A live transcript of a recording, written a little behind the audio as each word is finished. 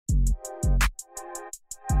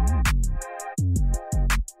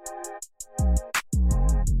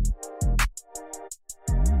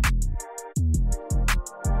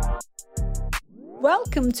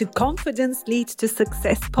Welcome to Confidence Leads to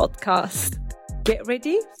Success podcast. Get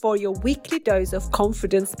ready for your weekly dose of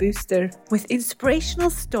confidence booster with inspirational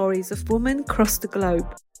stories of women across the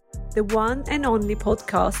globe. The one and only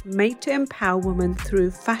podcast made to empower women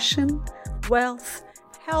through fashion, wealth,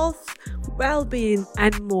 health, well-being,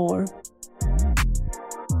 and more.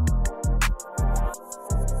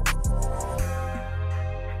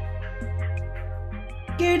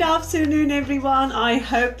 Good afternoon, everyone. I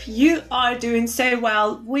hope you are doing so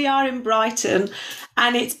well. We are in Brighton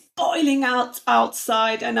and it's boiling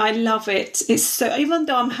outside and I love it. It's so, even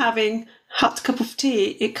though I'm having hot cup of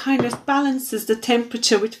tea, it kind of balances the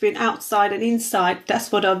temperature between outside and inside.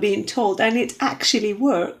 That's what I'm being told, and it actually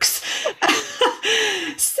works.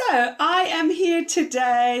 So I am here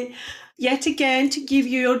today yet again to give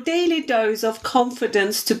you your daily dose of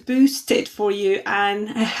confidence to boost it for you and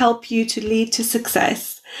help you to lead to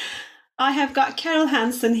success. I have got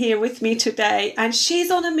Hanson here with me today, and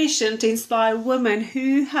she's on a mission to inspire women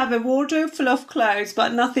who have a wardrobe full of clothes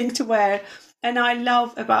but nothing to wear. And I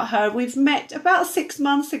love about her. We've met about 6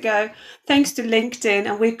 months ago, thanks to LinkedIn,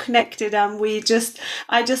 and we're connected, and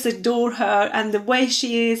I just adore her and the way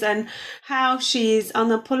she is and how she is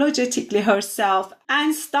unapologetically herself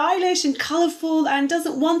and stylish and colourful and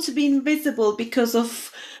doesn't want to be invisible because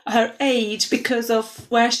of her age, because of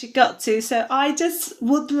where she got to. So I just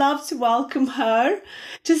would love to welcome her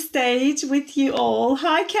to stage with you all.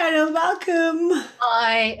 Hi, Carol, welcome.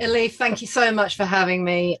 Hi, Elif. Thank you so much for having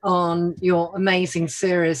me on your amazing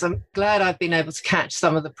series. I'm glad I've been able to catch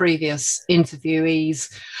some of the previous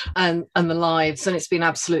interviewees and the lives, and it's been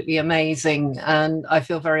absolutely amazing. And I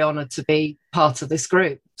feel very honoured to be part of this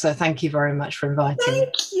group. So thank you very much for inviting me.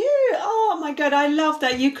 Thank you. Oh my God, I love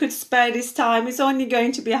that you could spare this time. It's only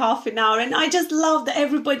going to be half an hour. And I just love that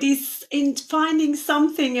everybody's finding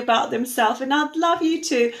something about themselves. And I'd love you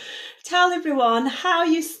to tell everyone how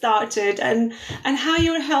you started and how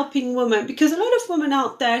you're helping women. Because a lot of women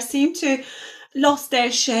out there seem to lost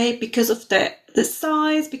their shape because of the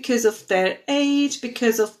size, because of their age,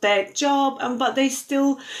 because of their job, but they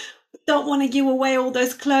still don't want to give away all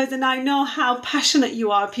those clothes. And I know how passionate you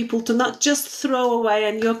are, people, to not just throw away,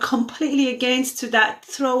 and you're completely against to that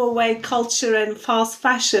throwaway culture and fast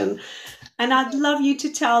fashion. And I'd love you to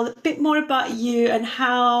tell a bit more about you and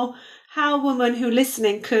how women who are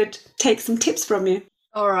listening could take some tips from you.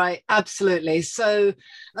 All right, absolutely. So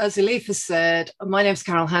as Elif has said, my name's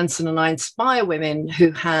Hanson, and I inspire women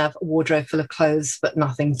who have a wardrobe full of clothes but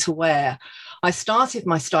nothing to wear. I started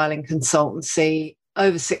my styling consultancy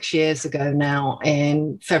over 6 years ago now,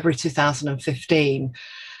 in February 2015.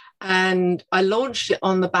 And I launched it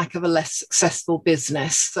on the back of a less successful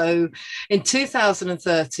business. So in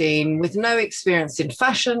 2013, with no experience in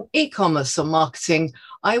fashion, e-commerce or marketing,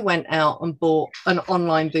 I went out and bought an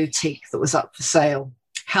online boutique that was up for sale.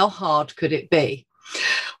 How hard could it be?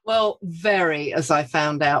 Well, very, as I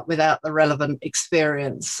found out, without the relevant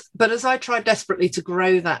experience. But as I tried desperately to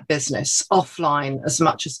grow that business offline as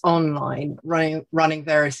much as online, running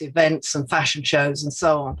various events and fashion shows and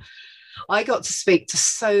so on, I got to speak to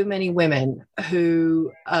so many women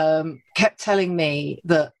who kept telling me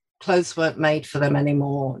that clothes weren't made for them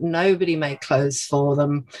anymore. Nobody made clothes for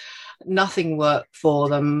them. Nothing worked for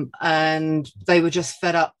them. And they were just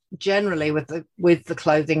fed up generally with the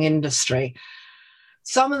clothing industry.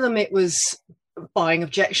 Some of them, it was buying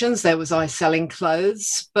objections. There was I selling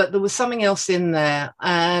clothes, but there was something else in there.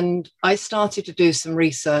 And I started to do some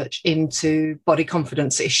research into body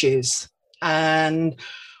confidence issues. And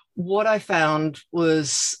what I found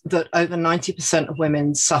was that over 90% of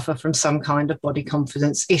women suffer from some kind of body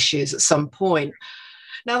confidence issues at some point.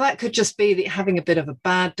 Now, that could just be that you're having a bit of a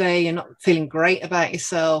bad day, you're not feeling great about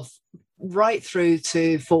yourself, right through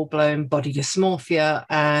to full-blown body dysmorphia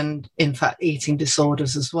and, in fact, eating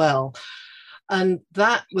disorders as well. And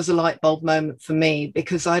that was a light bulb moment for me,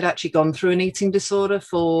 because I'd actually gone through an eating disorder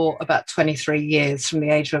for about 23 years, from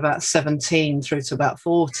the age of about 17 through to about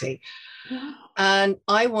 40. And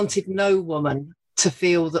I wanted no woman to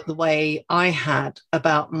feel that the way I had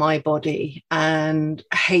about my body and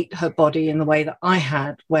hate her body in the way that I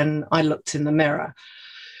had when I looked in the mirror.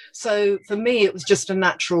 So for me, it was just a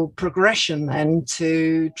natural progression then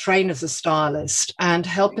to train as a stylist and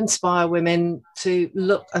help inspire women to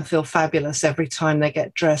look and feel fabulous every time they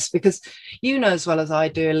get dressed. Because you know as well as I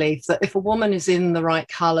do, Elif, that if a woman is in the right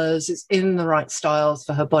colours, is in the right styles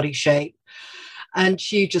for her body shape, and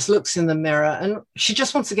she just looks in the mirror and she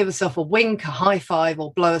just wants to give herself a wink, a high five,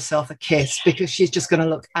 or blow herself a kiss, because she's just going to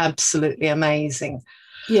look absolutely amazing.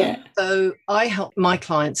 Yeah. So I help my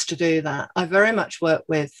clients to do that. I very much work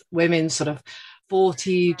with women sort of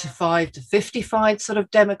 45 to 55 sort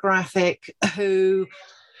of demographic who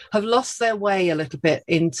have lost their way a little bit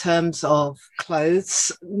in terms of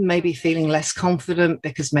clothes, maybe feeling less confident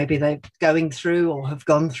because maybe they're going through or have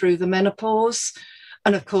gone through the menopause.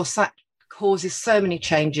 And of course, that causes so many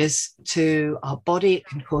changes to our body. It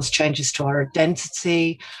can cause changes to our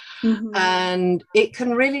identity. Mm-hmm. And it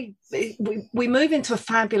can really, we move into a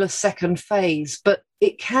fabulous second phase, but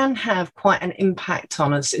it can have quite an impact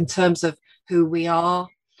on us in terms of who we are,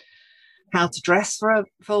 how to dress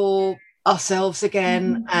for ourselves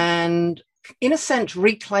again, mm-hmm. and in a sense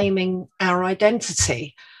reclaiming our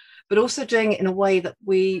identity, but also doing it in a way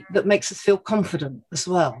that makes us feel confident as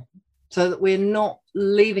well, so that we're not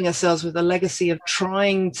leaving ourselves with a legacy of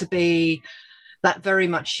trying to be that very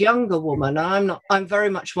much younger woman. I'm very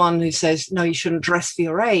much one who says, no, you shouldn't dress for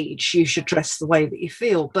your age, you should dress the way that you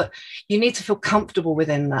feel, but you need to feel comfortable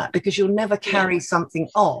within that, because you'll never carry something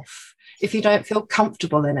off if you don't feel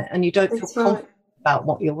comfortable in it and you don't feel confident about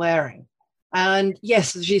what you're wearing. And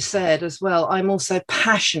yes, as you said as well, I'm also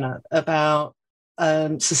passionate about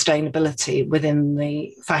sustainability within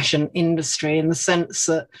the fashion industry, in the sense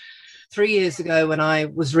that 3 years ago, when I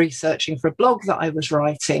was researching for a blog that I was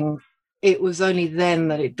writing, it was only then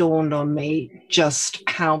that it dawned on me just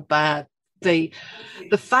how bad the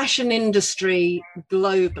fashion industry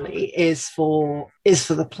globally is for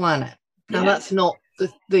the planet. Now, that's not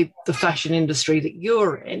the fashion industry that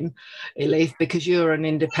you're in, Elif, because you're an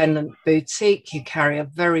independent boutique. You carry a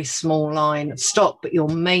very small line of stock, but your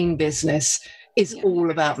main business is all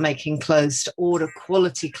about making clothes to order,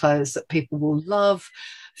 quality clothes that people will love,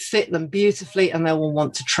 fit them beautifully, and they will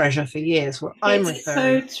want to treasure for years. What I'm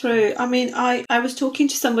referring. So true. I mean, I was talking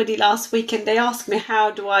to somebody last week, and they asked me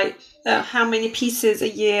how many pieces a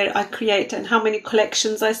year I create and how many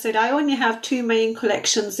collections. I said I only have 2 main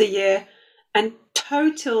collections a year, and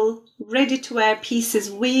total ready-to-wear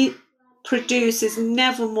pieces we produce is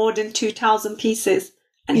never more than 2,000 pieces,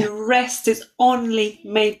 and the rest is only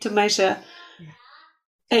made to measure.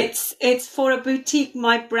 It's for a boutique,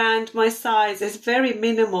 my brand, my size is very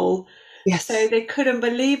minimal. Yes. So they couldn't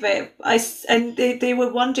believe it. And they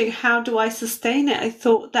were wondering, how do I sustain it? I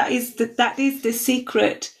thought that is the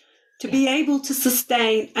secret, to be able to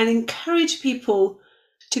sustain and encourage people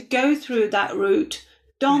to go through that route.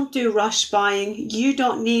 Don't do rush buying. You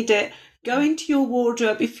don't need it. Go into your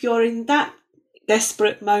wardrobe if you're in that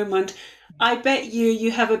desperate moment. I bet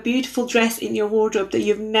you have a beautiful dress in your wardrobe that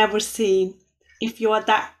you've never seen, if you are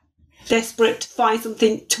that desperate to find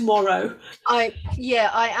something tomorrow. I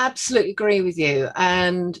absolutely agree with you.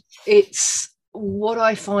 And it's what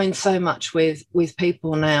I find so much with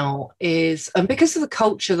people now is, and because of the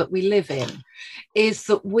culture that we live in, is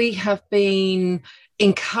that we have been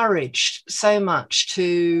encouraged so much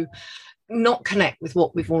to not connect with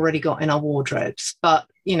what we've already got in our wardrobes, but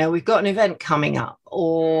we've got an event coming up,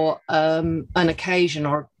 or an occasion,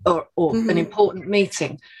 or an important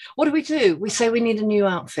meeting. What do? We say we need a new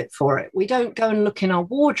outfit for it. We don't go and look in our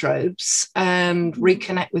wardrobes and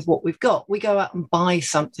reconnect with what we've got. We go out and buy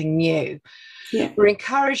something new. Yeah. We're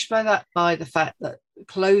encouraged by that, by the fact that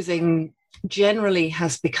clothing generally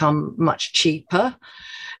has become much cheaper.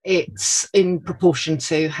 It's in proportion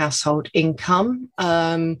to household income.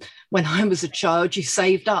 When I was a child, you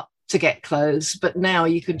saved up to get clothes, but now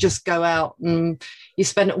you can just go out and you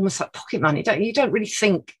spend it almost like pocket money. You don't really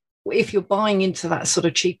think, if you're buying into that sort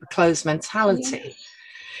of cheaper clothes mentality,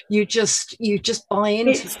 you just buy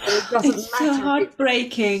into it. It doesn't matter. So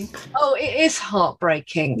heartbreaking. It is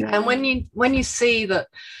heartbreaking. Yeah. And when you see that,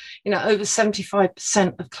 over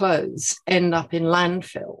 75% of clothes end up in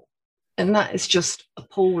landfill, and that is just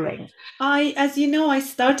appalling. As you know, I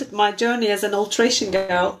started my journey as an alteration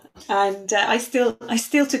girl, and I still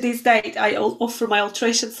to this date, I offer my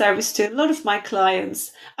alteration service to a lot of my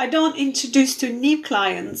clients. I don't introduce to new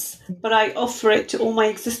clients, but I offer it to all my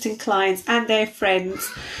existing clients and their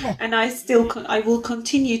friends, and I will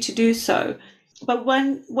continue to do so. But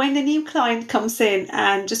when a new client comes in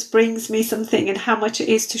and just brings me something and how much it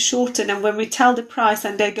is to shorten, and when we tell the price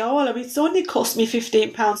and they go, it's only cost me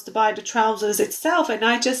 £15 to buy the trousers itself. And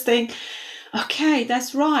I just think, okay,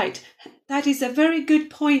 that's right. That is a very good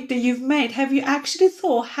point that you've made. Have you actually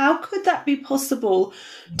thought, how could that be possible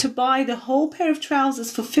to buy the whole pair of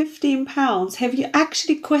trousers for £15? Have you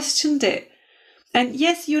actually questioned it? And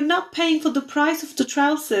yes, you're not paying for the price of the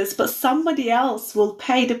trousers, but somebody else will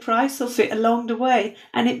pay the price of it along the way.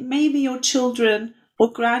 And it may be your children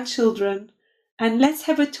or grandchildren. And let's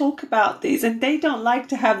have a talk about this. And they don't like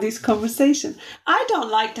to have this conversation. I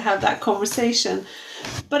don't like to have that conversation.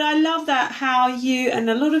 But I love that how you and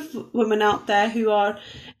a lot of women out there who are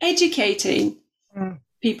educating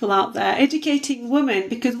people out there, educating women,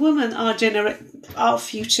 because women are our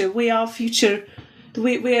future. We are future.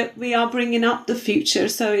 We are bringing up the future.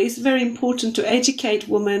 So it's very important to educate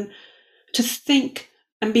women to think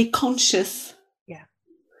and be conscious.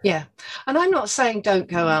 Yeah. And I'm not saying don't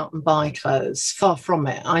go out and buy clothes. Far from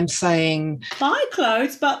it. I'm saying buy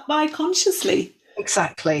clothes, but buy consciously.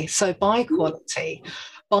 Exactly. So buy quality,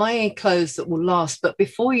 buy clothes that will last. But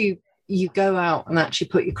before you go out and actually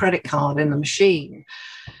put your credit card in the machine,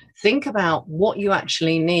 think about what you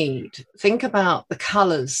actually need. Think about the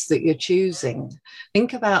colors that you're choosing.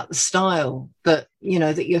 Think about the style that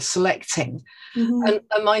you're selecting. Mm-hmm.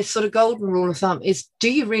 And my sort of golden rule of thumb is, do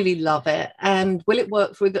you really love it? And will it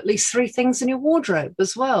work with at least 3 things in your wardrobe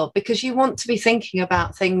as well? Because you want to be thinking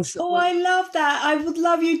about things. I love that. I would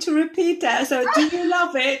love you to repeat that. So do you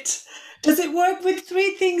love it? Does it work with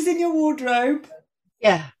 3 things in your wardrobe?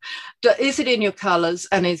 Yeah. Is it in your colors?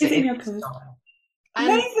 And is it in your colors?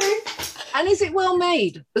 Amazing. And is it well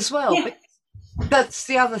made as well? Yeah. That's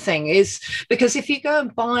the other thing, is because if you go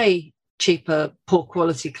and buy cheaper, poor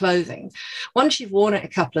quality clothing, once you've worn it a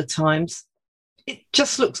couple of times, it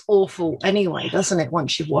just looks awful anyway, doesn't it?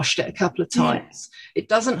 Once you've washed it a couple of times, It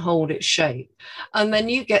doesn't hold its shape. And then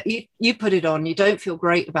you put it on, you don't feel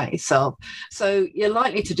great about yourself. So you're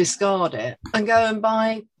likely to discard it and go and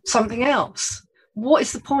buy something else. What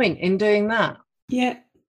is the point in doing that? Yeah.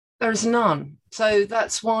 There is none. So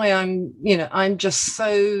that's why I'm just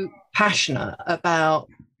so passionate about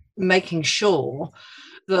making sure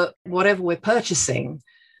that whatever we're purchasing,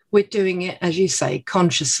 we're doing it, as you say,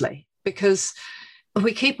 consciously. Because if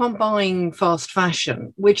we keep on buying fast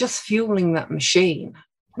fashion, we're just fueling that machine.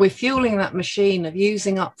 We're fueling that machine of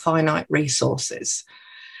using up finite resources.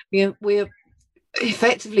 We're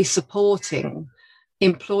effectively supporting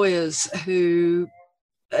employers who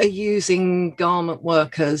are using garment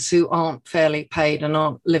workers who aren't fairly paid and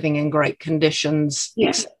aren't living in great conditions,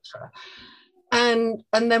 etc. And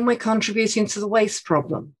then we're contributing to the waste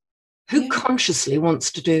problem. Who consciously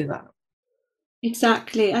wants to do that?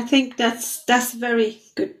 Exactly. I think that's a very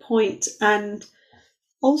good point. And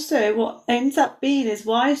also what ends up being is,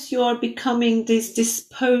 whilst you're becoming this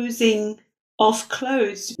disposing of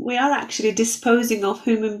clothes, we are actually disposing of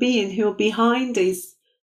human beings who are behind this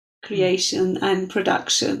creation and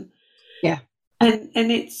production. Yeah. And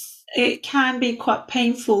it can be quite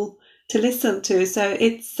painful to listen to. So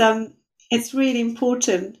it's really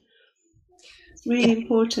important. It's really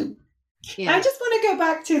important. Yeah. I just want to go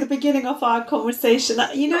back to the beginning of our conversation.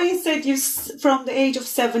 You said from the age of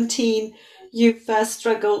 17, you've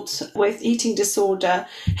struggled with eating disorder.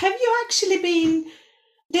 Have you actually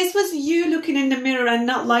this was you looking in the mirror and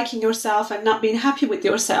not liking yourself and not being happy with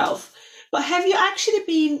yourself, but have you actually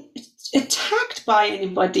been attacked by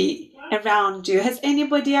anybody around you? Has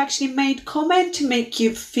anybody actually made comment to make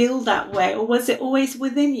you feel that way, or was it always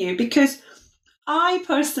within you? Because I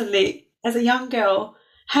personally, as a young girl,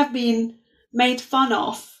 have been made fun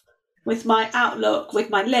of with my outlook, with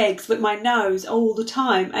my legs, with my nose all the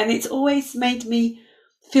time. And it's always made me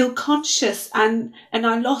feel conscious, and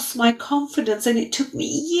I lost my confidence, and it took me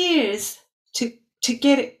years to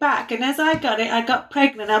get it back. And as I got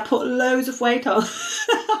pregnant, I put loads of weight on.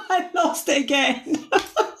 I lost it again.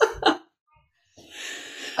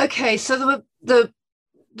 Okay, so there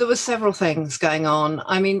were several things going on.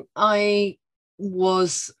 I mean, I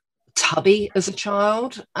was tubby as a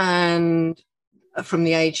child, and from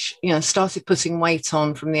the age, started putting weight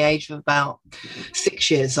on from the age of about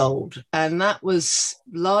 6 years old. And that was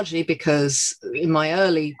largely because in my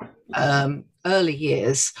early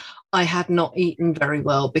years, I had not eaten very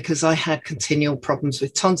well because I had continual problems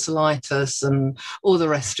with tonsillitis and all the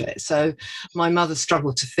rest of it. So my mother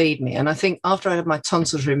struggled to feed me. And I think after I had my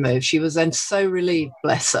tonsils removed, she was then so relieved,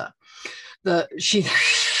 bless her, that she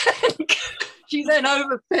then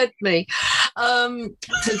overfed me.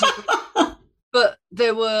 But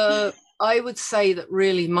I would say that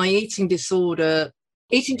really my eating disorders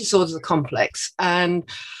are complex. And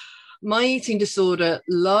my eating disorder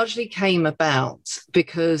largely came about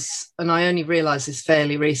because, and I only realized this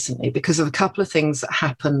fairly recently, because of a couple of things that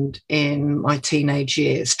happened in my teenage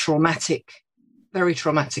years, very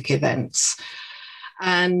traumatic events.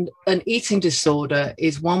 And an eating disorder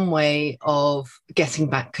is one way of getting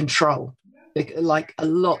back control. Like a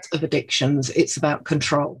lot of addictions, it's about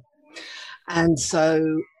control. And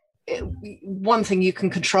so one thing you can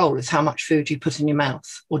control is how much food you put in your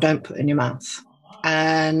mouth or don't put in your mouth.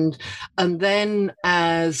 And then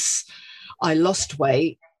as I lost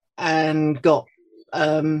weight and got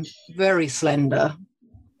very slender,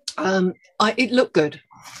 it looked good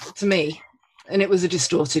to me. And it was a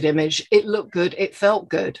distorted image. It looked good. It felt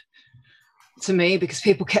good. to me because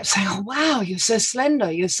people kept saying, "Oh, wow, you're so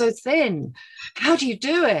slender, you're so thin. How do you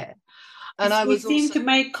do it?" And I We was seem also, to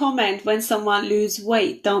make comment when someone lose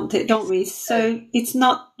weight, don't we? So it's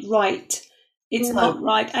not right. It's no. not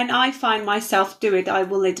right. And I find myself do it, I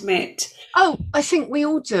will admit. Oh, I think we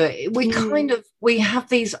all do it. We have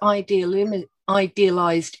these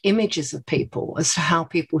idealized images of people as to how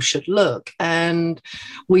people should look, and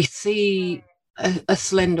we see a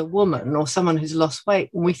slender woman or someone who's lost weight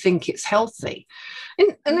and we think it's healthy,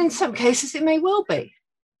 and in some cases it may well be,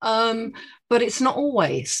 but it's not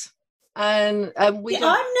always. And we don't.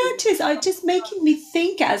 I've noticed, it's just making me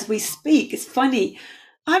think as we speak. It's funny.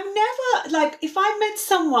 I've never, like, if I met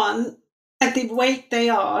someone at the weight they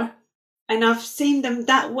are, and I've seen them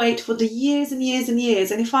that weight for the years and years and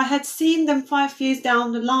years, and if I had seen them 5 years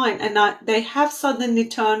down the line and they have suddenly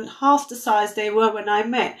turned half the size they were when I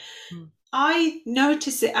met, I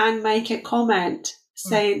notice it and make a comment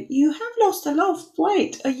saying, "You have lost a lot of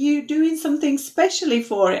weight. Are you doing something specially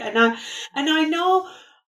for it?" And I know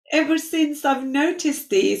ever since I've noticed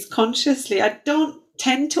these consciously, I don't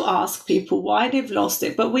tend to ask people why they've lost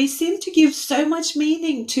it, but we seem to give so much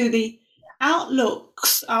meaning to the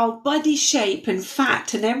outlooks, our body shape and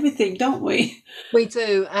fat and everything, don't we? We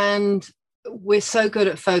do, and we're so good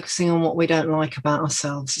at focusing on what we don't like about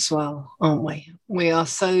ourselves as well, aren't we? We are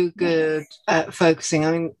so good at focusing.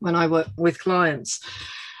 I mean, when I work with clients,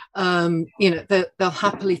 they'll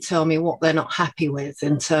happily tell me what they're not happy with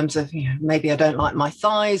in terms of, maybe I don't like my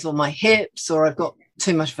thighs or my hips, or I've got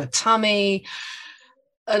too much of a tummy.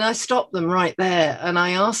 And I stop them right there and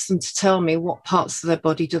I ask them to tell me what parts of their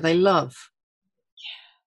body do they love.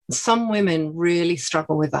 Some women really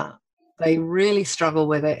struggle with that. They really struggle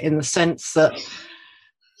with it in the sense that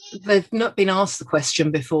they've not been asked the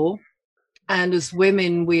question before. And as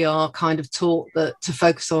women, we are kind of taught that to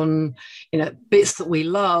focus on, bits that we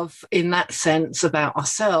love in that sense about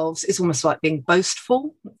ourselves is almost like being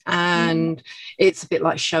boastful. And it's a bit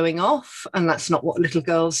like showing off. And that's not what little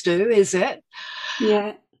girls do, is it?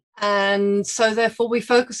 Yeah. And so therefore we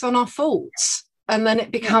focus on our faults. And then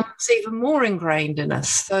it becomes even more ingrained in us.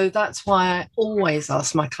 So that's why I always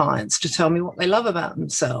ask my clients to tell me what they love about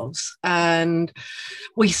themselves. And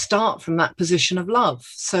we start from that position of love.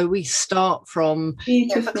 So we start from,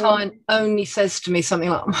 if a client only says to me something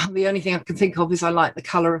like, well, the only thing I can think of is I like the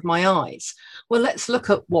colour of my eyes. Well, let's look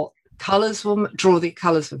at what colours will draw the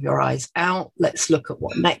colours of your eyes out. Let's look at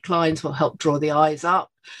what necklines will help draw the eyes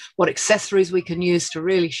up, what accessories we can use to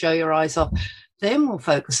really show your eyes off. Then we'll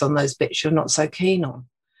focus on those bits you're not so keen on.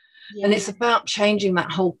 Yeah. And it's about changing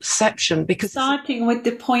that whole perception, because starting with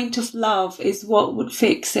the point of love is what would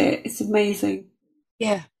fix it. It's amazing.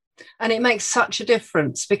 Yeah. And it makes such a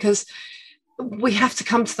difference, because we have to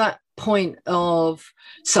come to that point of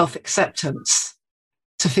self-acceptance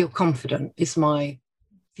to feel confident, is my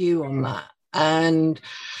view on that. And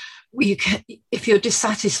if you're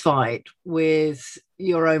dissatisfied with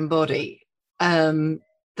your own body,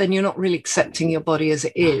 then you're not really accepting your body as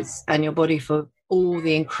it is, and your body for all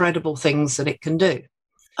the incredible things that it can do.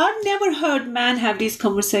 I've never heard men have these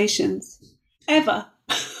conversations, ever.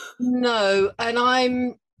 No, and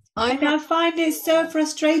I find it so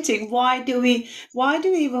frustrating. Why do we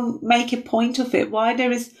even make a point of it? Why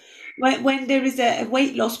when there is a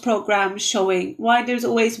weight loss program showing, why there's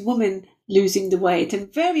always women losing the weight,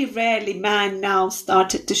 and very rarely man now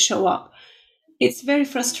started to show up. It's very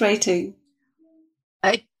frustrating.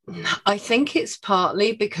 I think it's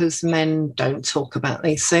partly because men don't talk about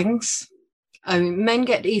these things. I mean, men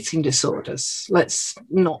get eating disorders. Let's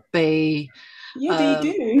not be... Yeah,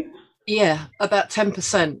 they do. Yeah, about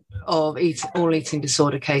 10% of all eating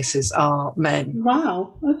disorder cases are men.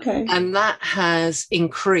 Wow, okay. And that has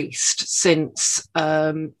increased since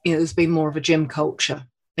there's been more of a gym culture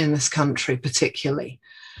in this country, particularly.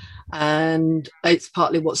 And it's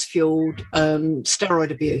partly what's fueled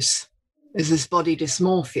steroid abuse, is this body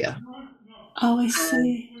dysmorphia. Oh, I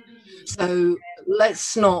see. So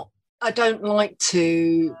let's not... I don't like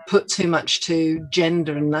to put too much to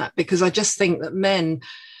gender in that, because I just think that men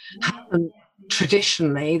haven't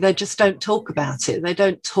traditionally, they just don't talk about it. They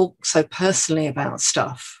don't talk so personally about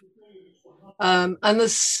stuff. And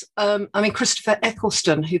there's, Christopher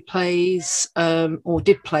Eccleston, who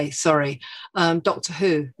did play, Doctor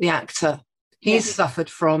Who, the actor. He's suffered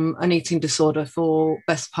from an eating disorder for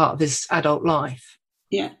best part of his adult life.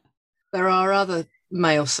 Yeah. There are other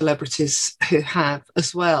male celebrities who have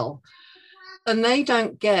as well. And they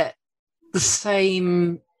don't get the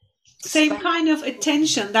same kind of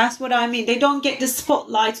attention. That's what I mean. They don't get the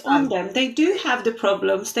spotlight on them. They do have the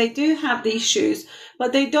problems. They do have the issues,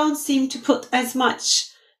 but they don't seem to put as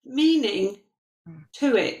much meaning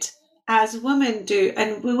to it as women do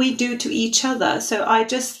and we do to each other. So I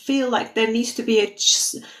just feel like there needs to be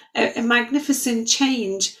a magnificent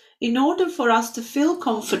change in order for us to feel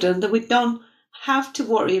confident that we don't have to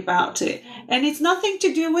worry about it. And it's nothing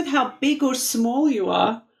to do with how big or small you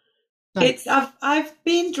are. No. I've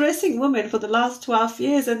been dressing women for the last 12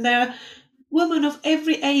 years, and they're women of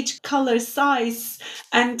every age, color, size,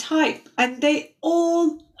 and type, and they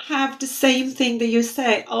all have the same thing that you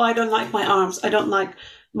say. Oh, I don't like my arms. I don't like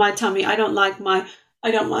my tummy. I don't like my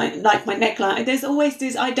neckline. There's always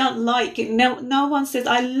this I don't like it. No one says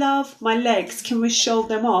I love my legs. Can we show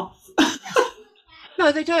them off?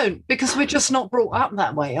 No, they don't, because we're just not brought up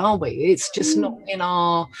that way, are we? It's just not in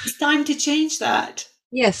our... It's time to change that.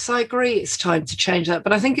 Yes, I agree. It's time to change that.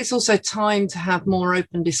 But I think it's also time to have more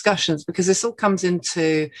open discussions, because this all comes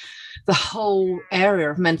into the whole area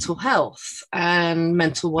of mental health and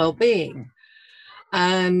mental well-being.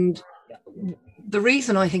 And the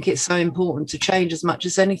reason I think it's so important to change as much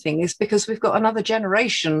as anything is because we've got another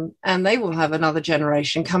generation, and they will have another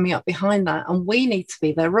generation coming up behind that. And we need to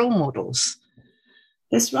be their role models.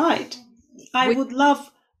 That's right. I would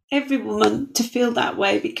love every woman to feel that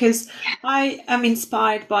way, because I am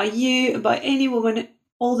inspired by you, by any woman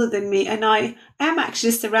older than me, and I am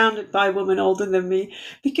actually surrounded by women older than me,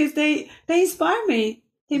 because they inspire me.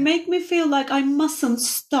 They make me feel like I mustn't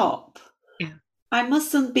stop. Yeah. I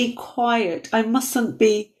mustn't be quiet. I mustn't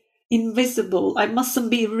be invisible. I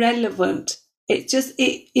mustn't be relevant.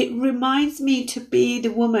 It reminds me to be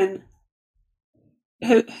the woman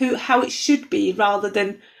who how it should be, rather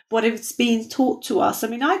than what it's being taught to us. I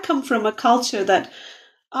mean, I come from a culture that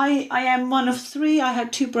I am one of three. I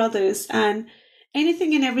had two brothers, and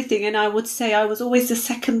anything and everything. And I would say I was always the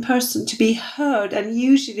second person to be heard. And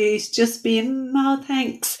usually it's just been, oh,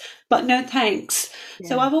 thanks, but no thanks. Yeah.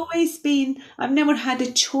 So I've never had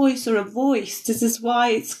a choice or a voice. This is why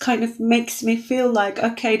it's kind of makes me feel like,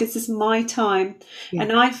 okay, this is my time. Yeah.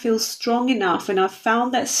 And I feel strong enough. And I've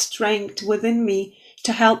found that strength within me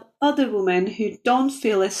to help other women who don't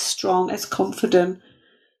feel as strong, as confident.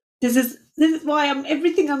 This is why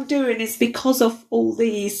everything I'm doing is because of all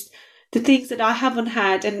the things that I haven't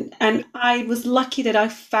had, and I was lucky that I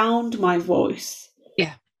found my voice.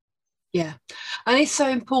 Yeah. And it's so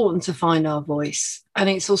important to find our voice, and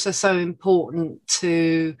it's also so important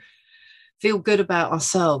to feel good about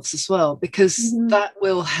ourselves as well, because that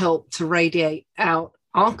will help to radiate out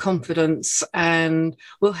our confidence and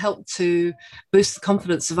will help to boost the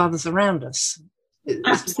confidence of others around us.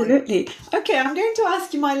 Absolutely. Okay, I'm going to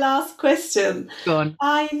ask you my last question. Go on.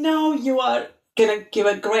 I know you are going to give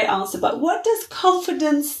a great answer, but what does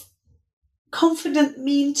confident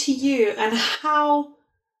mean to you, and how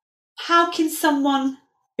can someone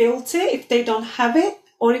build it if they don't have it,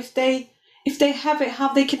 or if they have it,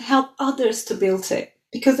 how they can help others to build it?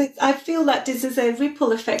 Because I feel that this is a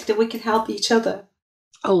ripple effect that we can help each other.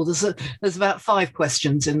 Oh, there's about 5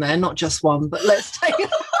 questions in there, not just one, but let's take it.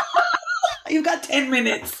 You've got 10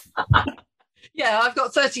 minutes. Yeah, I've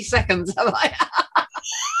got 30 seconds, have I?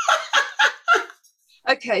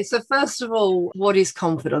 Okay, so first of all, what is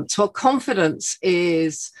confidence? Well, confidence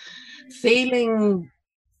is feeling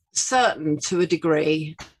certain to a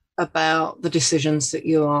degree about the decisions that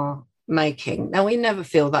you are making. Now, we never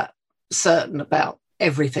feel that certain about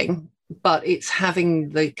everything, but it's having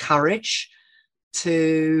the courage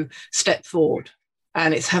to step forward,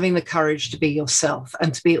 and it's having the courage to be yourself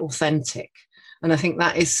and to be authentic. And I think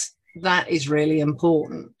that is really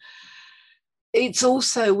important. It's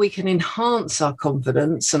also, we can enhance our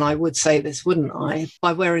confidence, and I would say this, wouldn't I,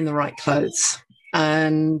 by wearing the right clothes.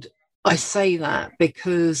 And I say that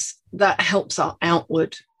because that helps our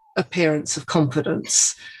outward appearance of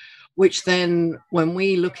confidence, which then, when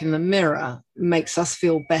we look in the mirror, makes us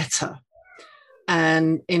feel better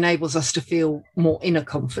and enables us to feel more inner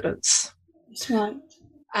confidence. That's right.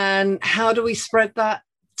 And how do we spread that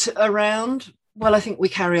around? Well, I think we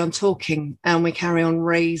carry on talking, and we carry on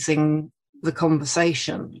raising the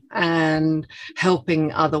conversation and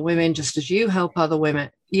helping other women, just as you help other women.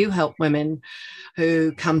 You help women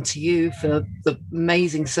who come to you for the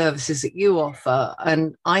amazing services that you offer.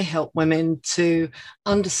 And I help women to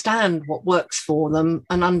understand what works for them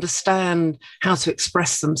and understand how to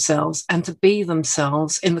express themselves and to be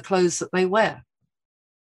themselves in the clothes that they wear.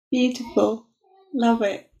 Beautiful. Love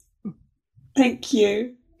it. Thank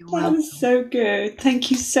you. That was so good. Thank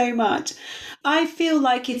you so much. I feel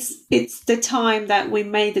like it's the time that we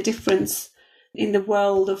made the difference in the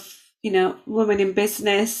world of, women in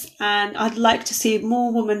business. And I'd like to see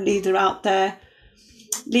more women leaders out there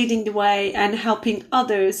leading the way and helping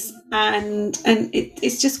others. And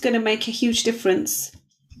it's just going to make a huge difference.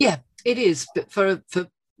 Yeah, it is. But for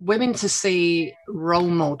women to see role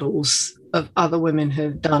models of other women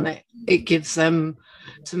who've done it. It gives them,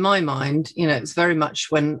 to my mind, it's very much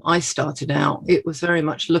when I started out, it was very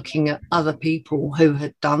much looking at other people who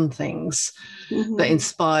had done things that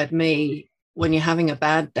inspired me when you're having a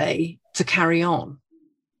bad day to carry on.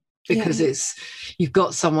 Because you've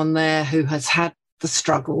got someone there who has had the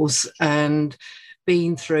struggles and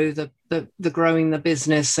been through the growing the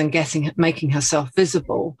business and making herself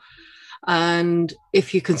visible. And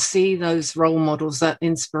if you can see those role models, that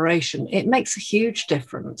inspiration, it makes a huge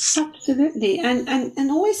difference. Absolutely.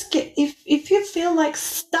 And always if you feel like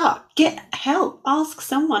stuck, get help. Ask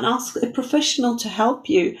a professional to help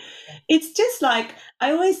you. It's just like,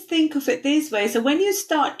 I always think of it this way. So when you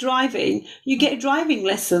start driving, you get driving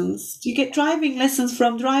lessons. You get driving lessons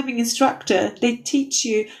from driving instructor. They teach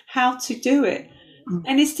you how to do it.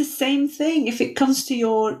 And it's the same thing. If it comes to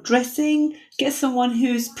your dressing, get someone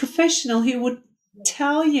who's professional who would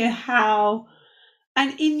tell you how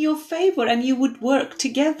and in your favor, and you would work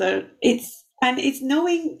together. It's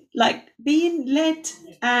knowing, like, being led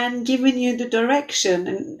and giving you the direction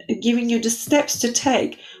and giving you the steps to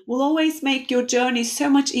take will always make your journey so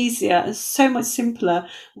much easier and so much simpler.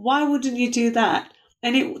 Why wouldn't you do that?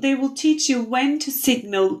 And they will teach you when to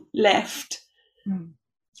signal left.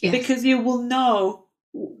 Yes. Because you will know,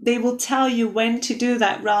 they will tell you when to do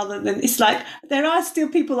that, rather than, it's like, there are still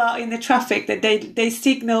people out in the traffic that they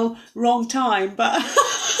signal wrong time, but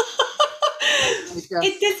this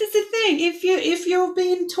is the thing. If you're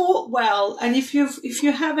being taught well, and if you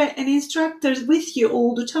have an instructor with you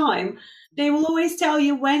all the time, they will always tell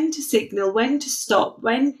you when to signal, when to stop,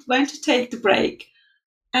 when to take the break,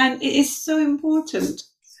 and it is so important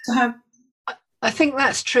to have. I think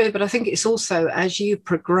that's true, but I think it's also, as you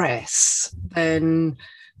progress, then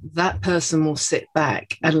that person will sit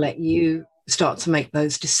back and let you start to make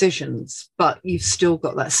those decisions. But you've still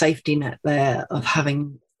got that safety net there of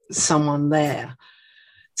having someone there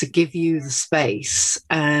to give you the space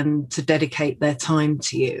and to dedicate their time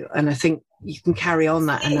to you. And I think you can carry on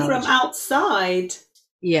that analogy. From outside.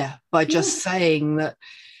 Yeah, by just saying that,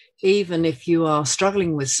 even if you are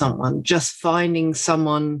struggling with someone, just finding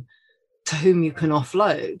someone to whom you can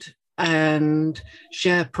offload and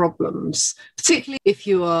share problems, particularly if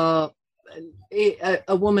you are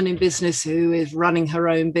a woman in business who is running her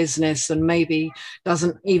own business and maybe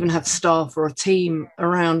doesn't even have staff or a team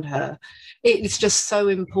around her. It's just so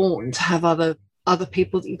important to have other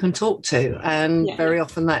people that you can talk to, and very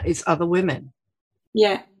often that is other women.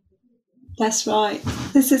 Yeah, that's right.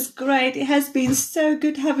 This is great. It has been so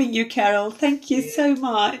good having you, Carol. Thank you so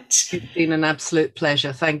much. It's been an absolute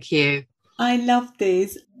pleasure. Thank you. I love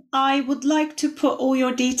this. I would like to put all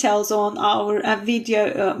your details on our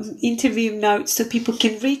video interview notes so people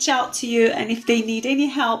can reach out to you, and if they need any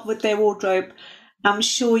help with their wardrobe, I'm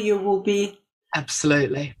sure you will be.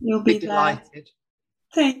 Absolutely. You'll be delighted.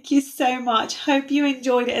 Thank you so much. Hope you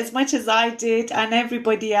enjoyed it as much as I did, and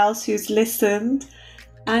everybody else who's listened.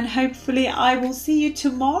 And hopefully I will see you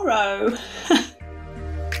tomorrow.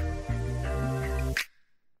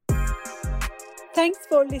 Thanks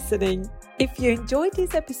for listening. If you enjoyed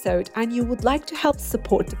this episode and you would like to help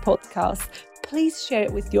support the podcast, please share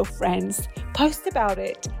it with your friends, post about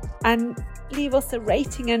it, and leave us a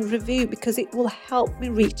rating and review, because it will help me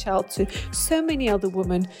reach out to so many other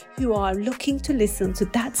women who are looking to listen to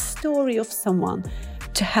that story of someone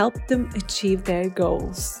to help them achieve their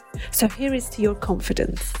goals. So here is to your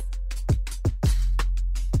confidence.